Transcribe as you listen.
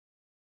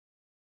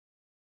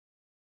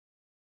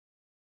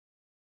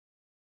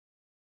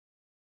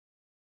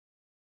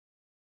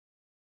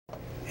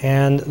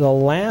And the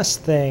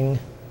last thing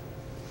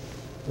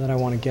that I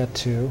want to get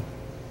to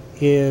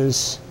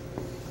is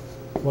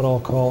what I'll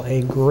call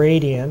a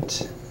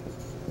gradient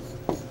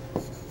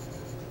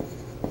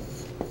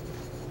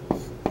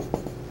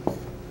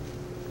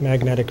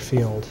magnetic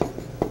field.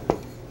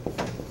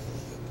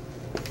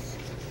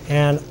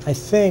 And I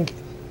think,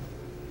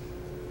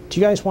 do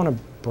you guys want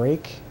to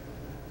break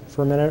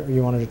for a minute, or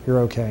you're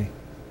okay?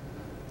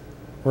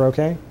 We're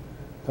okay?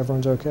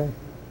 Everyone's okay?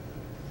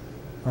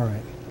 All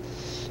right.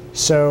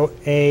 So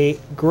a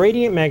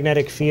gradient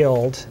magnetic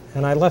field,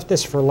 and I left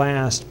this for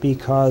last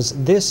because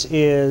this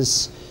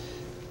is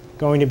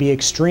going to be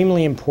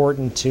extremely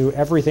important to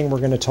everything we're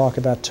going to talk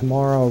about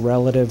tomorrow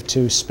relative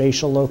to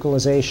spatial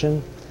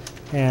localization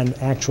and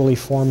actually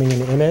forming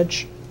an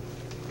image.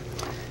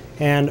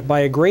 And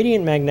by a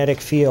gradient magnetic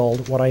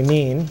field, what I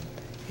mean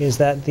is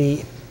that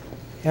the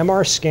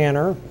MR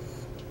scanner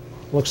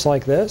looks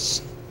like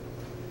this.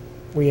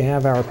 We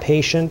have our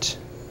patient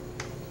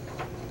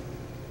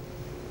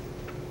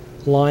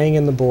lying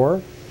in the bore,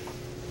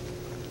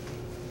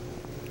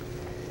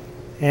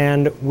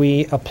 and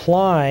we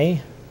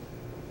apply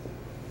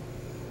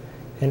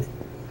an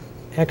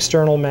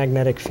external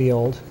magnetic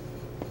field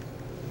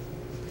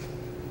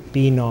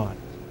B0.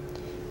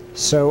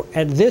 So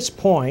at this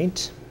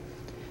point,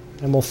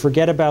 and we'll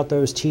forget about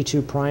those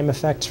T2 prime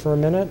effects for a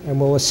minute,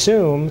 and we'll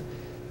assume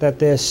that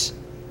this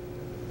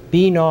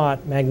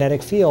B0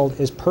 magnetic field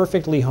is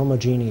perfectly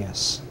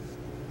homogeneous,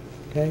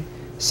 okay,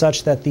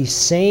 such that the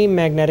same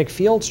magnetic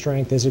field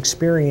strength is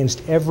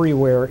experienced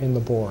everywhere in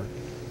the bore.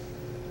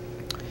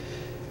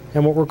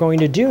 And what we're going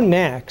to do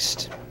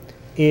next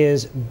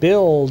is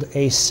build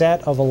a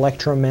set of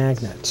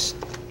electromagnets.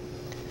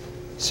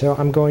 So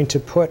I'm going to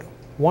put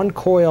one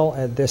coil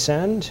at this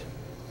end,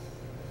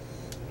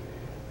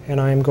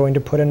 and I'm going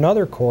to put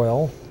another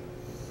coil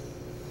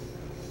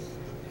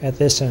at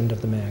this end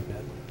of the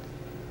magnet.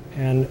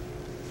 And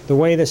the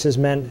way this is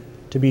meant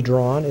to be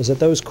drawn is that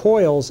those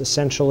coils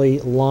essentially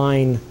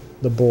line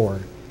the bore.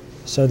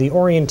 So the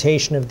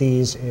orientation of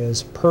these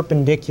is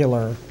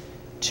perpendicular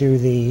to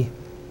the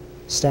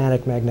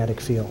static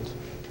magnetic field.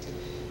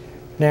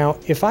 Now,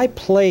 if I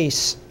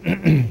place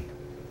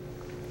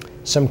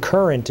some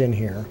current in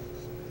here,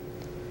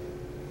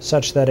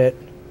 such that it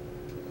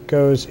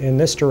goes in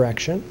this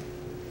direction,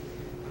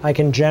 I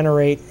can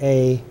generate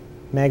a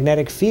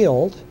magnetic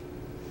field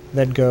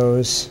that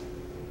goes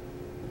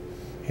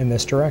in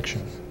this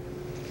direction.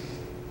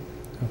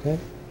 Okay?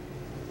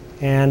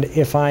 And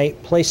if I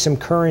place some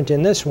current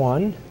in this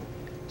one,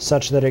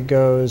 such that it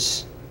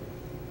goes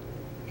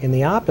in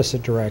the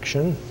opposite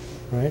direction,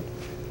 right,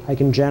 I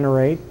can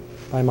generate,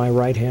 by my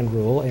right-hand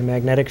rule, a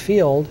magnetic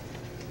field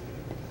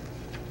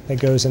that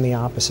goes in the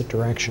opposite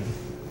direction.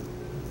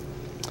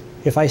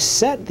 If I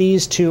set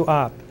these two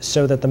up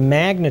so that the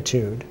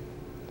magnitude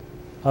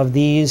of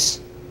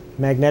these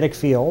magnetic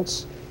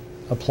fields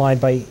applied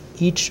by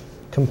each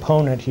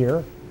component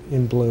here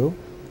in blue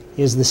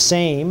is the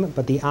same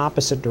but the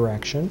opposite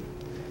direction,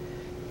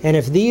 and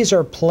if these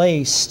are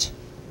placed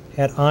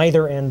at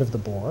either end of the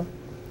bore,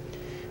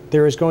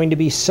 there is going to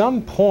be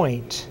some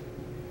point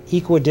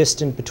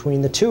equidistant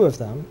between the two of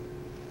them,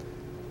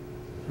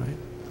 right,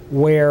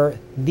 where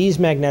these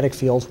magnetic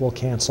fields will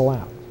cancel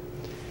out.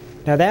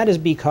 Now that is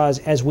because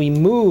as we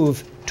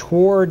move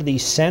toward the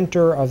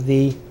center of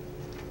the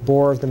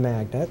bore of the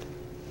magnet,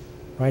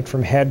 right,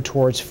 from head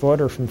towards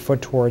foot or from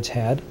foot towards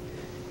head,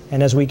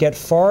 and as we get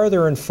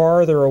farther and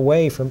farther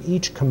away from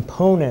each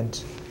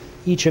component,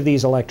 each of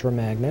these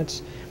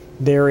electromagnets,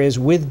 there is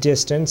with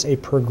distance a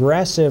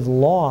progressive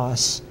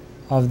loss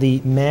of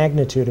the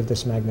magnitude of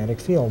this magnetic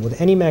field.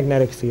 With any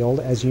magnetic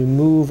field, as you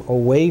move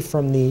away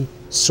from the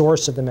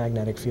source of the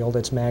magnetic field,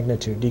 its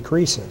magnitude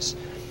decreases.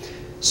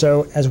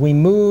 So as we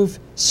move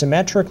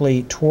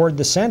symmetrically toward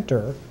the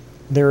center,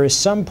 there is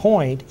some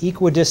point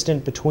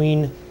equidistant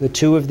between the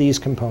two of these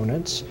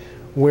components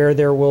where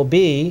there will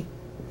be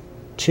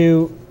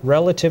two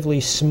relatively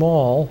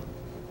small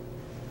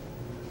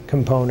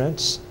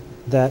components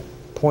that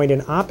point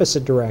in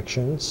opposite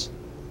directions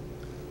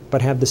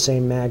but have the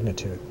same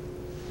magnitude.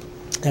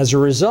 As a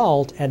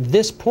result, at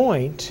this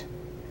point,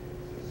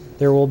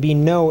 there will be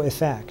no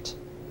effect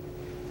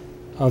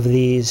of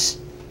these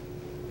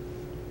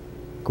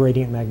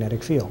gradient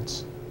magnetic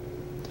fields.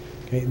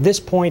 Okay, this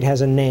point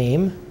has a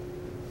name.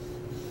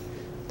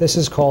 This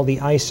is called the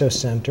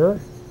isocenter,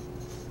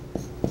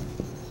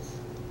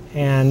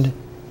 and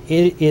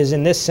it is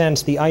in this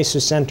sense the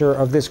isocenter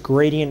of this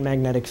gradient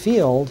magnetic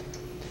field.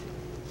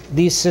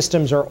 These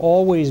systems are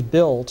always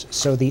built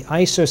so the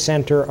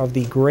isocenter of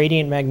the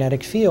gradient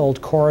magnetic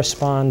field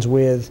corresponds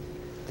with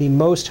the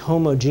most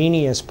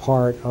homogeneous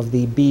part of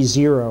the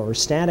B0 or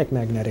static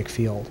magnetic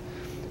field.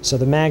 So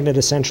the magnet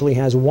essentially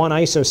has one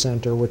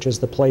isocenter, which is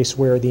the place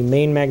where the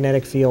main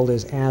magnetic field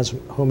is as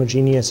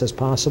homogeneous as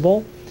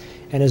possible,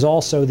 and is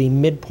also the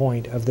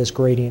midpoint of this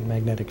gradient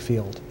magnetic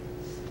field.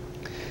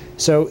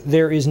 So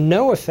there is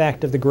no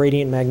effect of the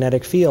gradient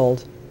magnetic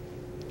field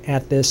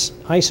at this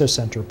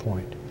isocenter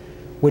point,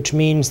 which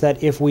means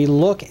that if we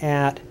look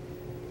at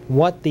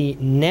what the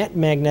net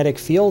magnetic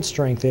field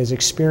strength is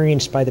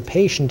experienced by the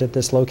patient at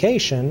this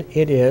location,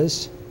 it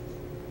is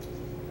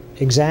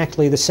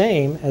exactly the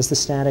same as the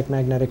static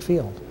magnetic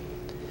field.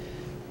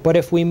 But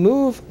if we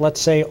move, let's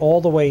say,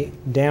 all the way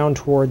down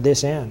toward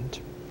this end,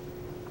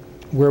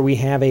 where we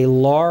have a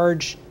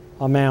large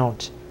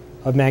amount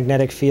of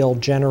magnetic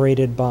field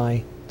generated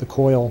by the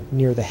coil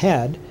near the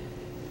head,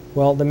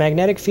 well, the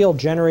magnetic field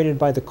generated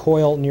by the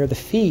coil near the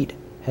feet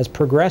has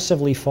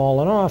progressively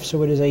fallen off,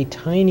 so it is a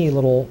tiny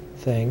little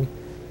thing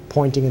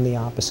pointing in the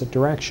opposite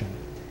direction.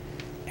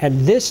 At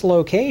this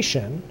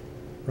location,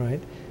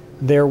 right,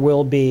 there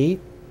will be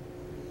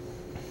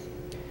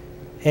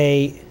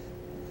a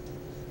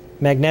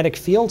magnetic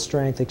field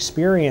strength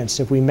experienced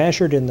if we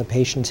measured in the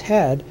patient's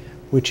head,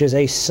 which is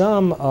a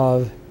sum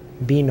of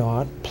B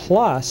naught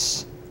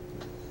plus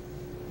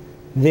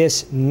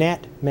this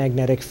net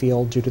magnetic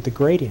field due to the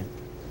gradient.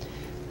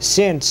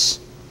 Since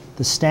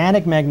the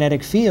static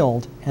magnetic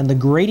field and the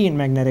gradient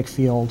magnetic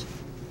field,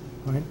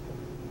 right,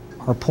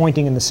 are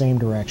pointing in the same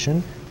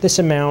direction, this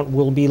amount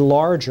will be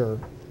larger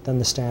than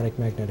the static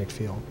magnetic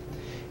field.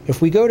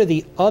 If we go to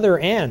the other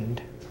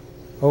end,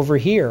 over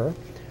here,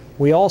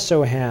 we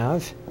also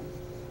have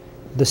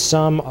the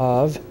sum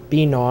of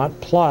B naught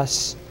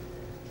plus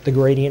the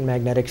gradient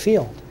magnetic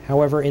field.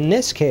 However, in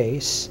this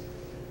case,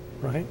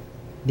 right,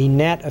 the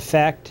net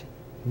effect,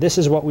 this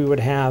is what we would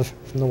have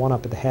from the one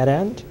up at the head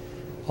end,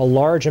 a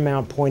large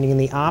amount pointing in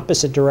the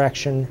opposite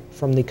direction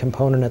from the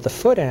component at the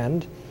foot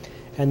end,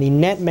 and the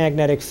net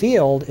magnetic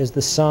field is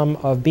the sum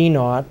of B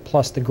naught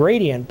plus the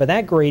gradient, but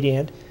that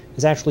gradient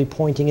is actually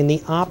pointing in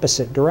the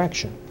opposite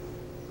direction.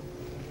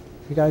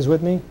 You guys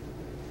with me?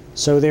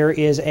 So there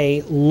is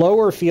a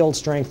lower field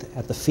strength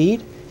at the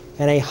feet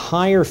and a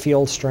higher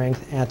field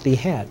strength at the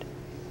head.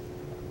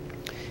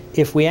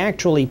 If we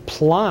actually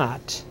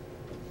plot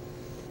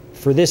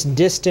for this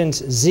distance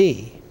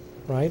z,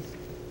 right,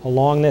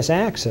 along this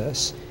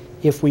axis,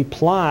 if we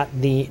plot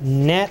the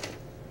net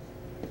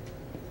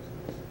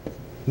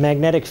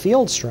magnetic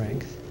field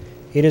strength,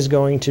 it is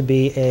going to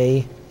be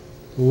a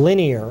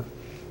linear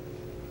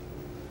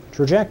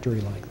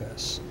trajectory like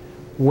this,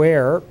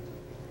 where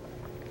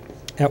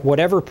at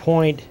whatever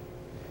point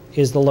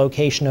is the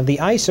location of the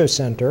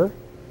isocenter,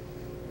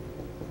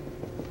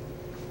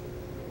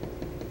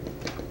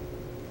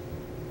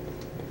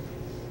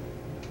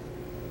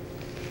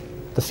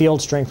 the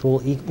field strength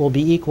will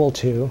be equal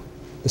to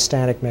the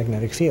static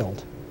magnetic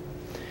field.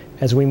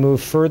 As we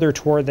move further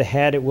toward the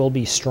head, it will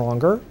be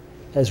stronger.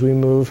 As we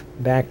move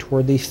back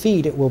toward the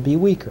feet, it will be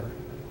weaker.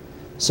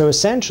 So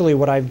essentially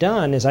what I've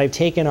done is I've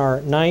taken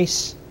our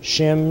nice,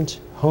 shimmed,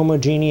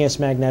 homogeneous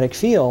magnetic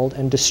field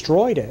and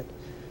destroyed it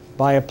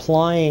by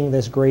applying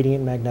this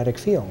gradient magnetic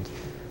field.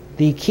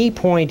 The key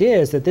point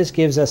is that this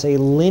gives us a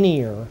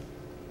linear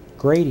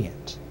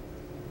gradient,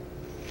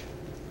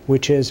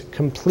 which is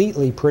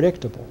completely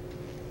predictable.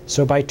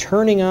 So by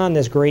turning on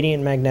this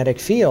gradient magnetic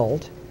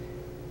field,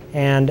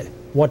 and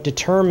what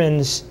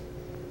determines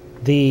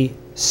the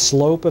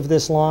slope of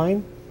this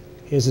line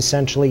is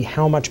essentially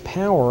how much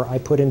power I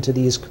put into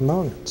these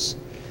components.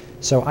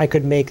 So I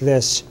could make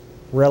this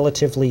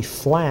relatively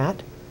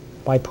flat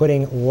by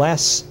putting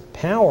less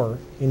power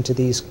into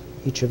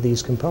each of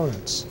these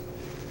components,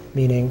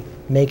 meaning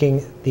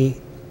making the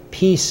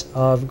piece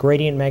of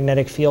gradient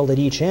magnetic field at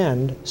each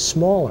end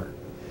smaller.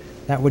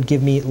 That would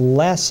give me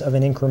less of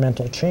an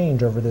incremental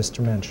change over this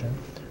dimension.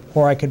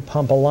 Or I could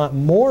pump a lot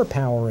more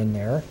power in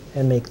there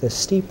and make this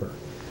steeper.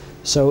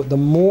 So the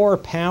more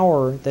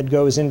power that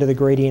goes into the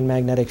gradient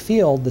magnetic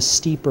field, the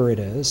steeper it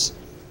is.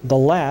 The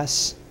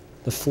less,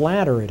 the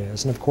flatter it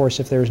is. And of course,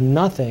 if there's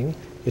nothing,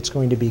 it's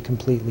going to be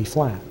completely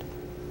flat.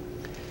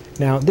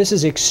 Now, this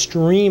is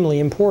extremely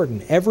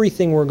important.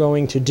 Everything we're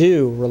going to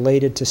do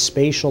related to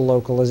spatial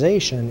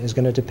localization is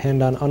going to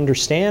depend on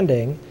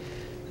understanding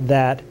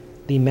that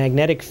the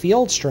magnetic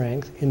field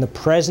strength in the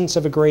presence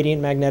of a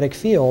gradient magnetic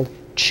field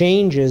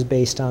changes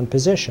based on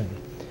position.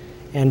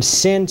 And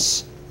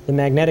since the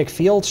magnetic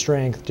field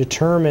strength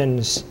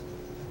determines,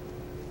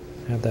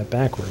 I have that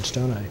backwards,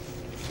 don't I?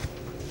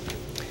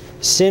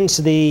 Since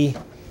the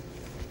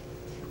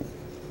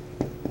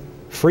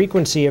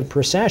frequency of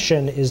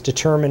precession is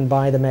determined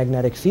by the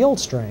magnetic field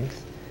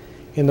strength,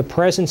 in the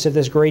presence of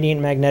this gradient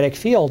magnetic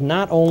field,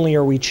 not only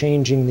are we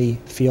changing the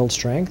field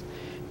strength,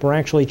 we're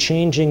actually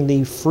changing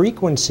the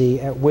frequency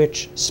at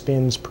which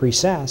spins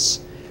precess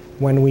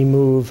when we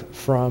move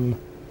from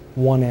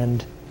one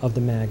end of the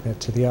magnet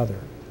to the other.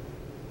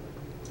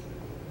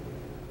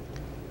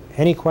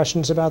 Any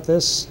questions about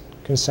this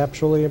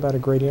conceptually, about a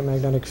gradient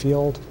magnetic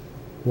field?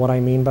 What I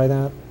mean by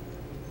that?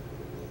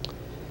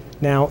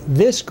 Now,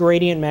 this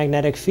gradient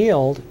magnetic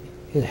field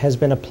has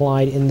been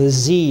applied in the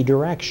z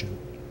direction.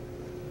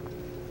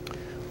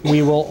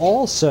 We will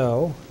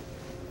also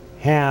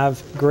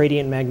have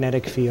gradient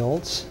magnetic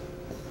fields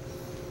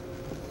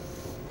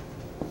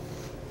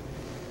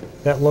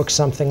that look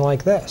something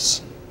like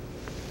this.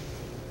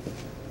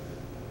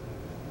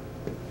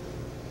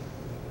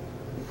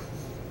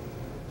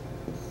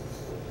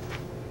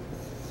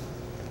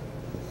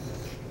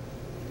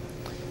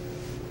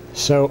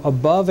 So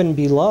above and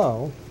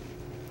below,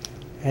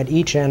 at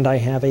each end, I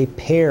have a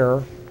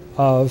pair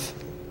of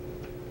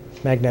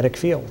magnetic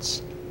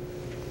fields.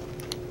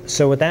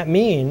 So what that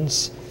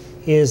means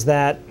is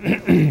that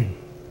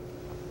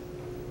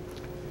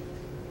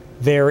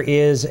there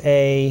is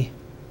a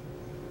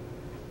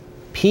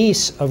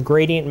piece of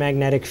gradient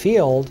magnetic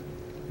field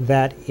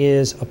that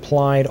is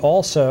applied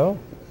also,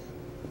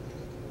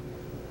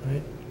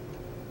 right,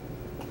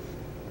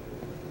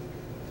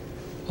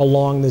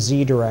 along the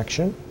z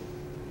direction,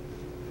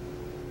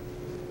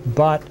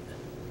 but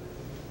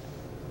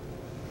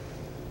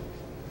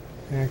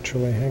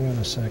actually, hang on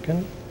a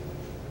second.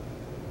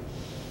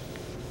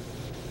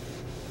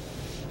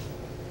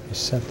 I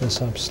set this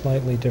up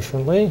slightly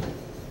differently.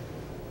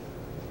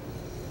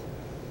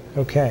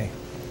 Okay.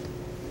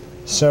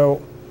 So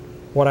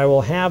what I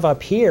will have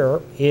up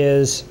here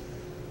is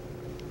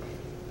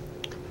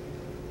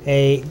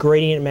a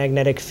gradient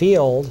magnetic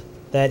field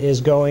that is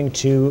going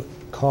to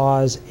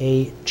cause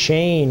a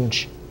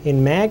change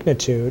in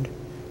magnitude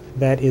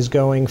that is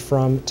going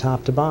from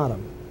top to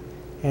bottom.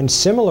 And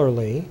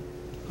similarly,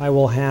 I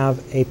will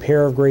have a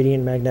pair of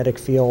gradient magnetic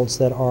fields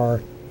that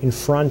are in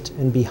front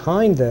and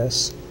behind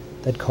this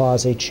that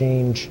cause a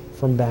change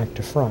from back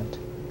to front.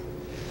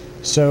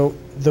 So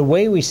the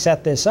way we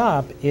set this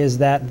up is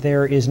that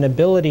there is an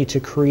ability to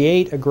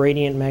create a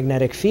gradient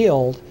magnetic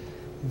field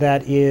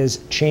that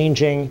is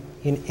changing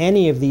in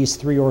any of these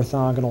three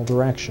orthogonal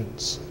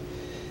directions.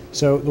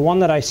 So the one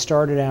that I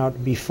started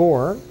out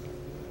before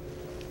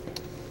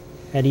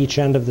at each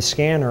end of the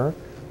scanner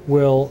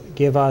will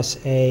give us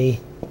a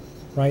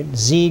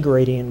z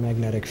gradient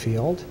magnetic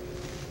field.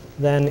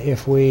 Then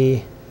if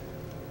we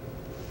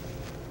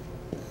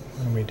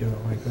do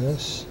it like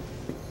this,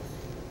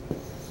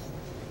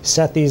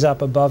 set these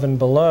up above and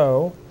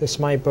below, this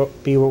might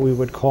be what we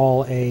would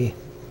call a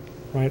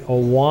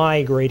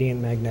y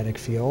gradient magnetic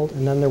field,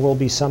 and then there will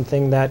be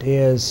something that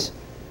is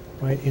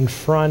in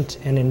front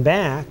and in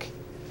back,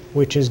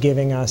 which is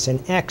giving us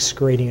an x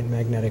gradient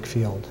magnetic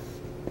field.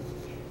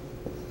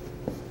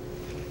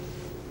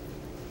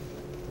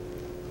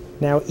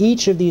 Now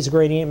each of these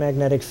gradient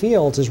magnetic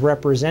fields is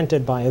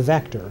represented by a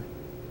vector.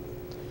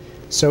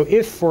 So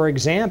if, for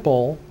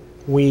example,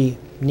 we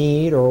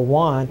need or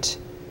want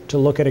to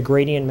look at a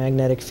gradient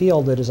magnetic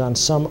field that is on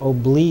some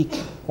oblique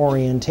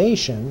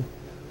orientation,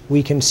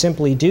 we can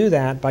simply do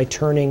that by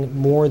turning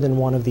more than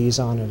one of these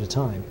on at a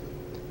time.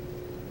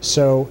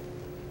 So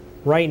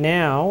right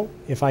now,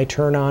 if I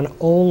turn on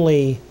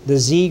only the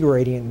z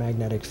gradient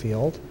magnetic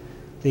field,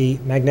 the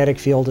magnetic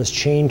field is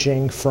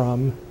changing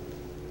from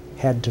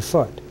head to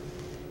foot.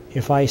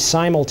 If I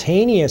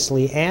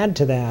simultaneously add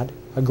to that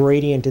a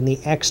gradient in the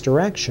x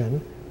direction,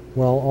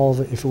 well,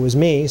 if it was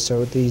me,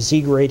 so the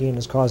z gradient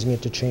is causing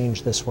it to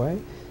change this way.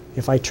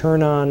 If I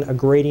turn on a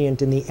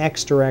gradient in the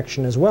x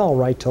direction as well,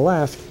 right to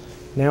left,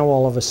 now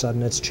all of a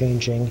sudden it's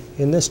changing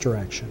in this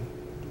direction.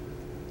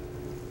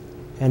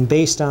 And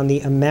based on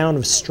the amount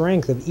of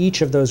strength of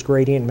each of those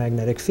gradient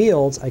magnetic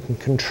fields, I can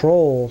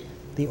control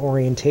the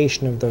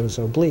orientation of those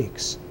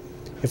obliques.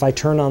 If I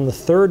turn on the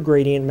third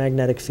gradient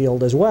magnetic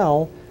field as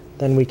well,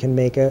 then we can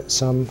make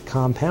some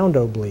compound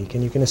oblique.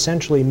 And you can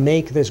essentially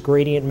make this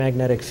gradient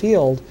magnetic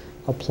field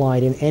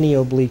applied in any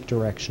oblique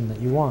direction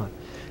that you want.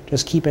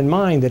 Just keep in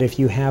mind that if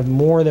you have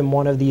more than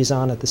one of these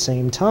on at the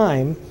same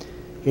time,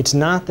 it's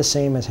not the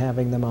same as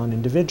having them on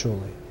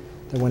individually.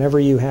 That whenever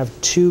you have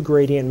two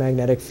gradient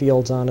magnetic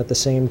fields on at the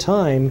same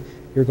time,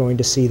 you're going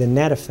to see the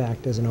net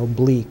effect as an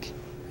oblique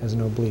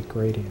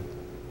gradient.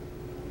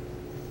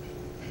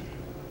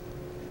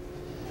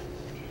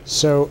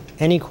 So,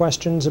 any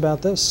questions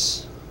about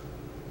this?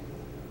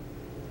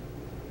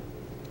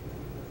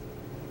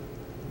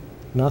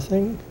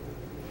 Nothing?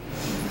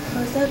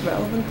 Is that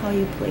relevant how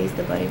you place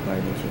the body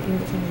part that you're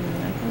imaging in the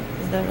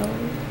magnet? Is that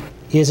relevant?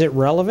 Is it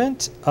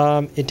relevant?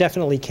 It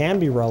definitely can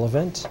be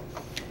relevant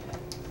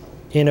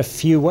in a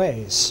few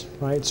ways,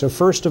 right? So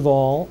first of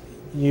all,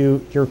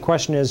 your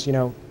question is,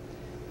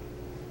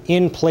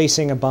 in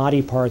placing a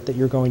body part that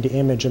you're going to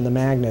image in the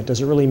magnet,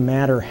 does it really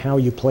matter how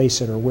you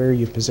place it or where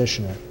you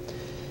position it?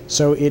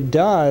 So it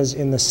does,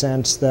 in the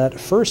sense that,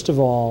 first of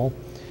all,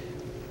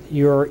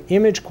 your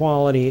image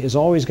quality is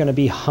always going to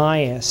be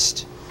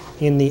highest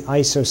in the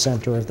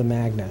isocenter of the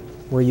magnet,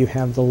 where you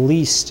have the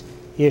least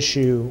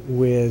issue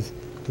with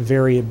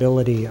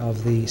variability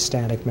of the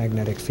static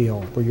magnetic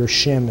field, where your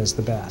shim is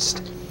the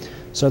best.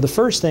 So the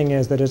first thing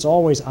is that it's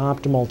always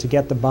optimal to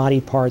get the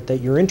body part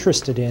that you're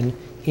interested in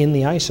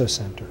the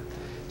isocenter.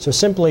 So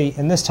simply,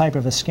 in this type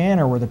of a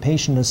scanner where the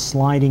patient is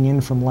sliding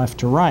in from left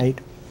to right,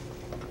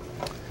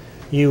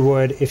 you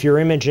would, if you're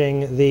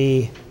imaging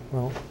the,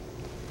 well,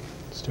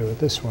 let's do it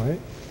this way.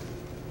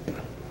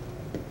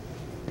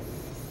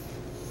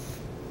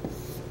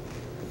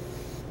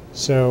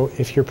 So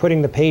if you're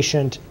putting the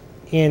patient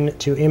in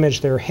to image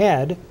their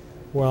head,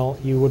 well,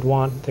 you would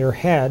want their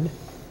head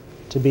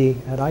to be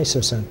at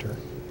isocenter.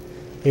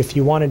 If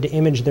you wanted to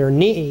image their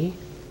knee,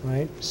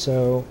 right,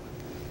 so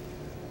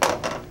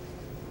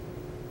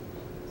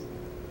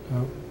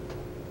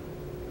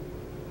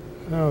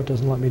Oh, it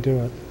doesn't let me do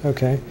it.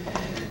 Okay.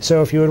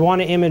 So if you would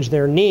want to image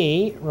their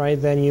knee, right,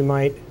 then you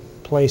might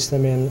place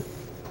them in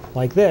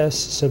like this,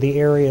 so the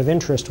area of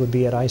interest would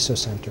be at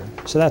isocenter.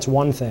 So that's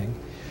one thing.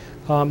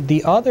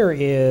 The other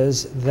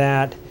is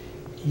that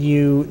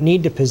you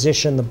need to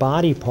position the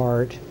body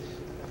part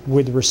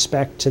with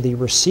respect to the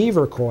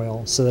receiver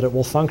coil so that it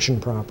will function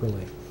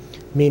properly,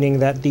 meaning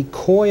that the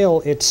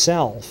coil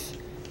itself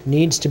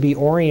needs to be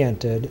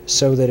oriented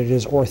so that it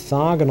is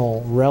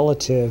orthogonal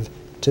relative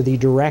to the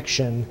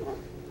direction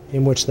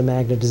in which the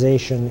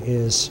magnetization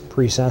is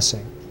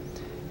precessing.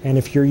 And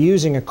if you're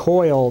using a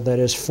coil that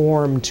is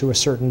formed to a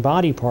certain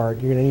body part,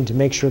 you're going to need to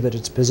make sure that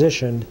it's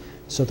positioned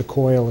so the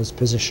coil is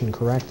positioned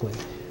correctly.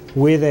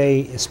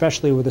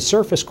 Especially with a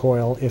surface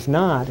coil, if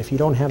not, if you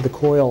don't have the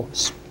coil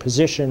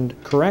positioned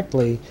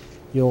correctly,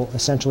 you'll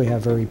essentially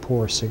have very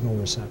poor signal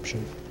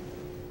reception.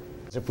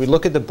 If we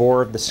look at the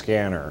bore of the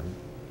scanner,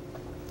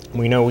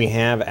 we know we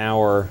have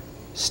our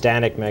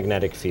static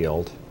magnetic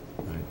field,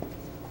 right,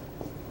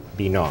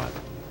 B naught.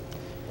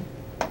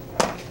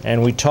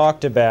 And we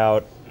talked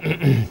about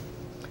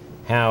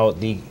how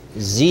the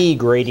Z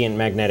gradient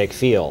magnetic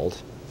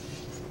field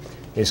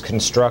is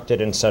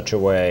constructed in such a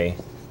way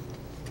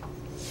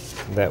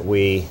that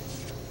we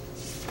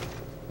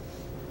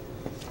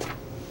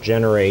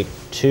generate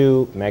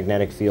two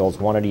magnetic fields,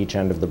 one at each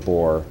end of the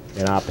bore,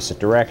 in opposite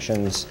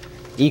directions,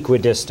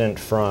 equidistant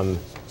from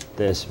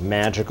this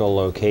magical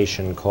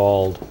location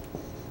called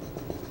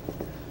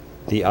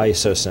the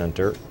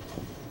isocenter,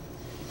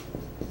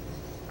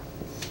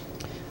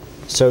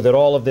 so that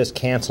all of this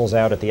cancels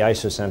out at the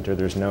isocenter.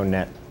 There's no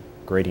net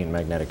gradient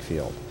magnetic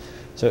field.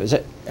 So is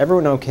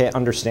everyone okay,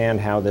 understand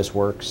how this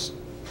works?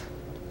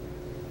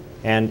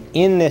 And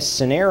in this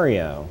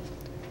scenario,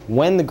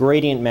 when the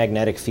gradient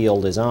magnetic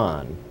field is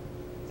on,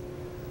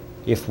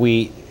 if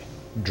we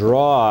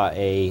draw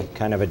a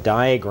kind of a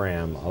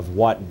diagram of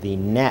what the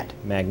net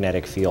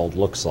magnetic field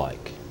looks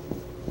like,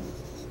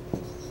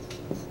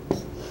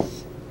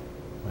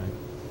 right,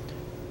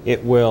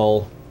 it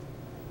will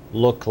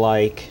look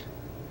like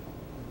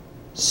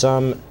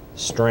some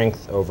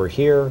strength over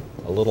here,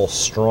 a little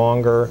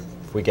stronger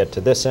if we get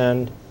to this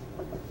end,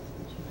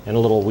 and a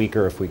little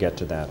weaker if we get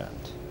to that end.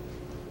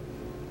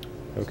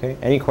 Okay,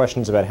 any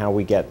questions about how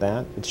we get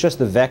that? It's just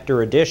the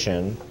vector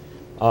addition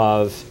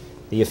of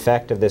the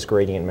effect of this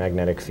gradient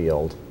magnetic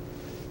field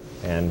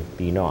and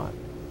B naught.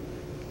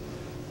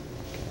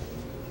 Okay.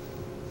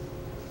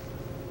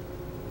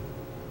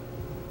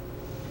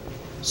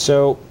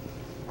 So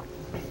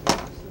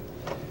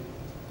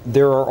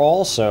there are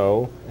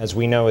also, as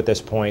we know at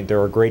this point,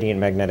 there are gradient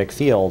magnetic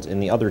fields in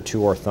the other two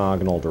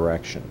orthogonal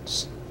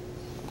directions.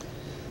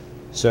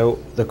 So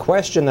the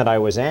question that I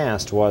was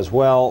asked was,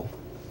 well,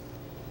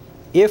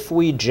 if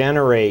we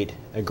generate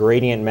a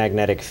gradient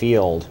magnetic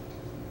field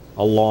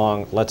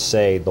along, let's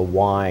say, the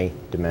y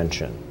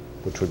dimension,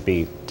 which would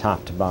be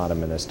top to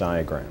bottom in this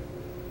diagram,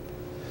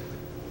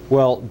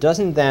 well,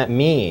 doesn't that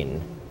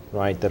mean,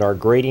 right, that our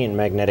gradient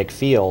magnetic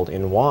field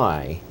in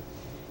y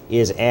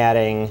is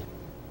adding,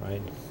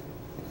 right,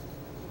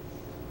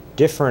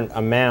 different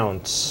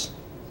amounts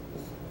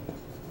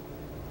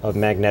of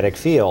magnetic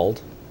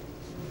field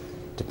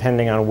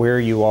depending on where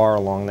you are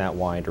along that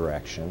y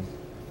direction,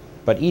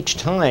 but each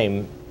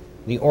time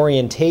the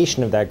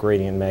orientation of that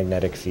gradient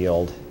magnetic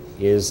field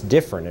is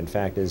different, in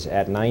fact is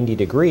at 90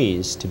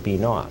 degrees to B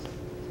naught.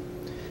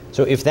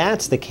 So if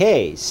that's the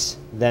case,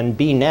 then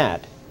B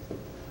net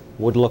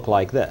would look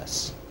like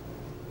this.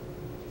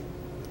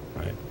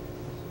 Right?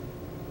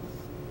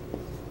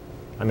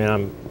 I mean,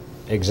 I'm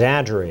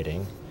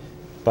exaggerating,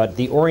 but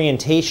the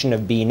orientation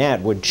of B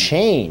net would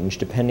change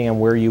depending on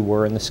where you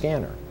were in the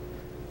scanner.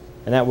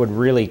 And that would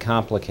really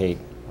complicate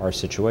our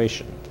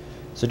situation.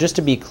 So just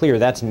to be clear,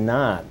 that's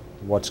not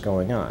what's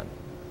going on.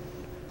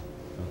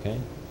 Okay?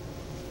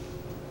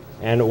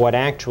 And what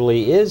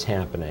actually is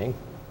happening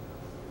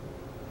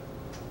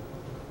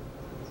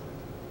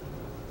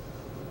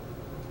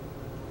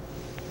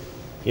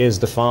is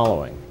the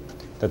following,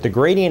 that the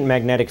gradient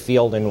magnetic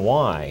field in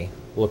y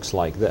looks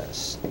like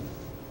this.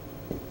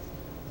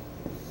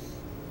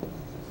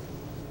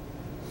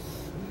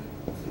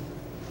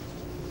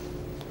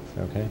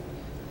 Okay?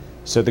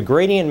 So the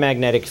gradient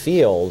magnetic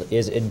field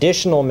is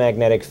additional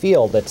magnetic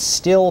field that's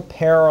still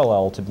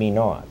parallel to B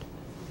naught,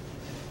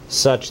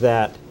 such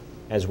that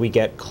as we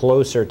get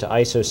closer to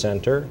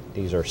isocenter,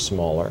 these are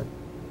smaller.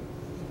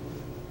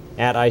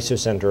 At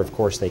isocenter, of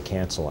course, they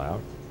cancel out.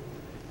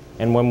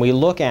 And when we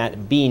look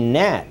at B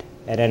net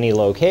at any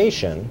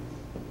location,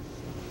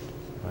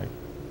 right,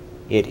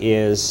 it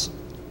is,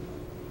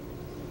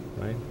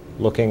 right,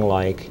 looking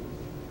like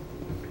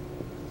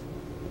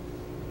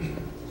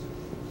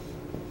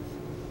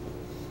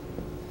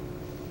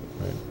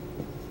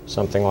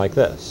something like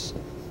this.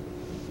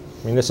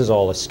 I mean, this is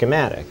all a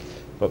schematic,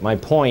 but my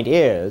point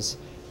is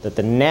that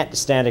the net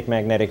static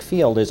magnetic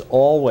field is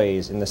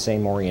always in the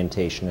same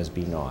orientation as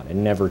B naught. It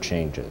never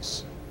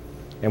changes.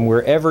 And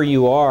wherever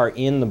you are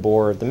in the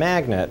bore of the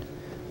magnet,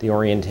 the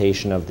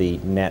orientation of the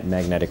net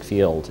magnetic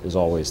field is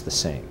always the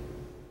same.